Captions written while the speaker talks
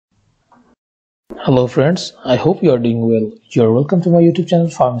Hello friends, I hope you are doing well. You're welcome to my YouTube channel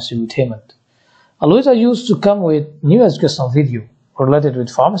Pharmacy with Hemant. Always I used to come with new educational video related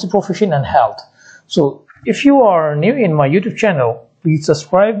with pharmacy profession and health. So if you are new in my YouTube channel, please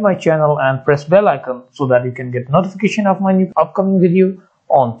subscribe my channel and press bell icon so that you can get notification of my new upcoming video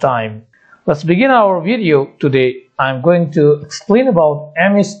on time. Let's begin our video. Today I'm going to explain about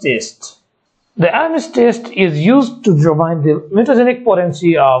Ames Test. The Ames test is used to determine the mutagenic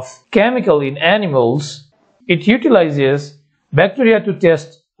potency of chemical in animals. It utilizes bacteria to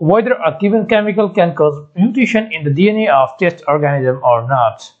test whether a given chemical can cause mutation in the DNA of test organism or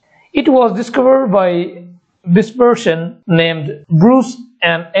not. It was discovered by this person named Bruce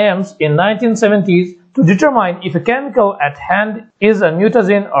and Ames in 1970s to determine if a chemical at hand is a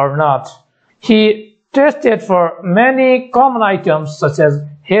mutagen or not. He tested for many common items such as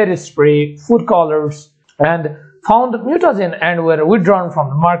hairspray, food colors, and found mutagen and were withdrawn from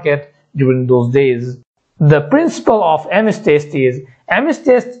the market during those days. The principle of Ames test is Ames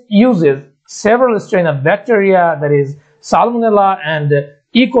test uses several strains of bacteria, that is Salmonella and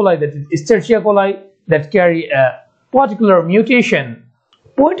E. coli, that is Escherichia coli, that carry a particular mutation.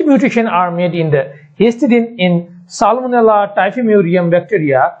 Point mutations are made in the histidine in Salmonella typhimurium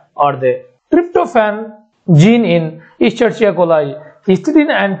bacteria or the tryptophan gene in Escherichia coli. Histidine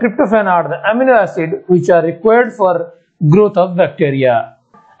and tryptophan are the amino acids which are required for growth of bacteria.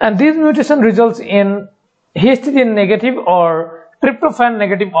 And these mutation results in histidine negative or tryptophan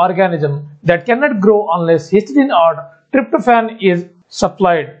negative organism that cannot grow unless histidine or tryptophan is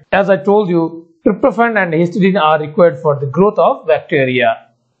supplied. As I told you, tryptophan and histidine are required for the growth of bacteria.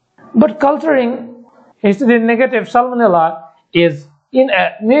 But culturing histidine negative Salmonella is in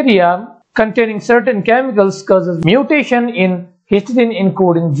a medium containing certain chemicals causes mutation in histidine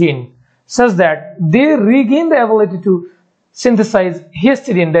encoding gene such that they regain the ability to synthesize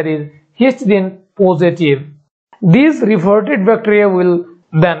histidine, that is histidine positive. These reverted bacteria will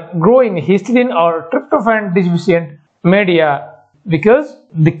then grow in histidine or tryptophan deficient media because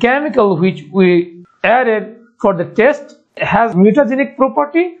the chemical which we added for the test has mutagenic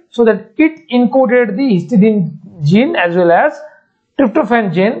property, so that it encoded the histidine gene as well as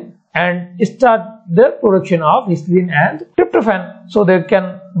tryptophan gene and start the production of histidine and tryptophan, so they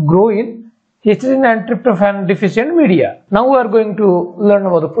can grow in histidine and tryptophan deficient media. Now we are going to learn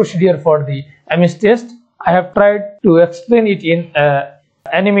about the procedure for the Ames test. I have tried to explain it in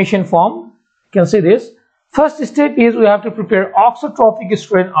animation form. You can see this. First step is we have to prepare auxotropic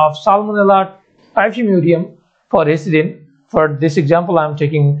strain of Salmonella typhimurium for histidine. For this example, I am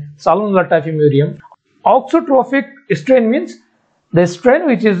taking Salmonella typhimurium. Auxotropic strain means the strain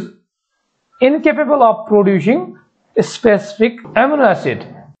which is incapable of producing a specific amino acid.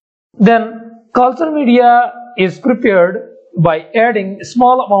 Then culture media is prepared by adding a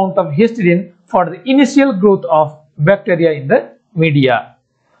small amount of histidine for the initial growth of bacteria in the media.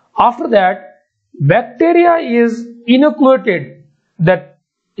 After that, bacteria is inoculated, that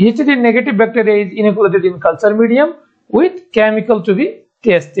histidine negative bacteria is inoculated in culture medium with chemical to be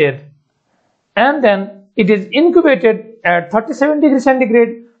tested, and then it is incubated at 37 degrees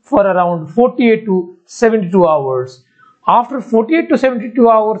centigrade for around 48 to 72 hours. After 48 to 72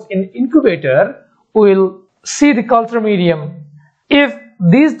 hours in incubator, we will see the culture medium. If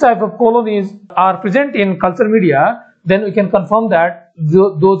these type of colonies are present in culture media, then we can confirm that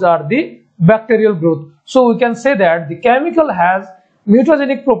those are the bacterial growth. So we can say that the chemical has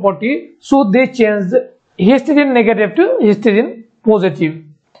mutagenic property, so they change histidine negative to histidine positive.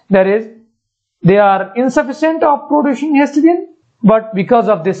 That is, they are insufficient of producing histidine, but because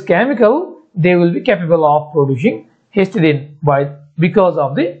of this chemical they will be capable of producing histidine because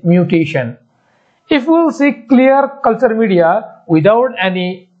of the mutation. If we will see clear culture media without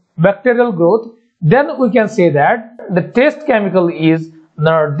any bacterial growth, then we can say that the test chemical is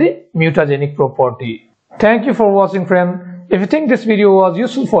not the mutagenic property. Thank you for watching, friend. If you think this video was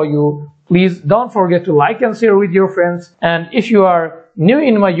useful for you, please don't forget to like and share with your friends. And if you are new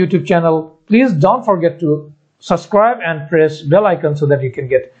in my YouTube channel, please don't forget to subscribe and press bell icon so that you can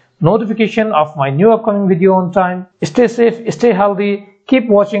get notification of my new upcoming video on time. Stay safe, stay healthy, keep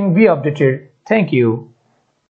watching, be updated. Thank you.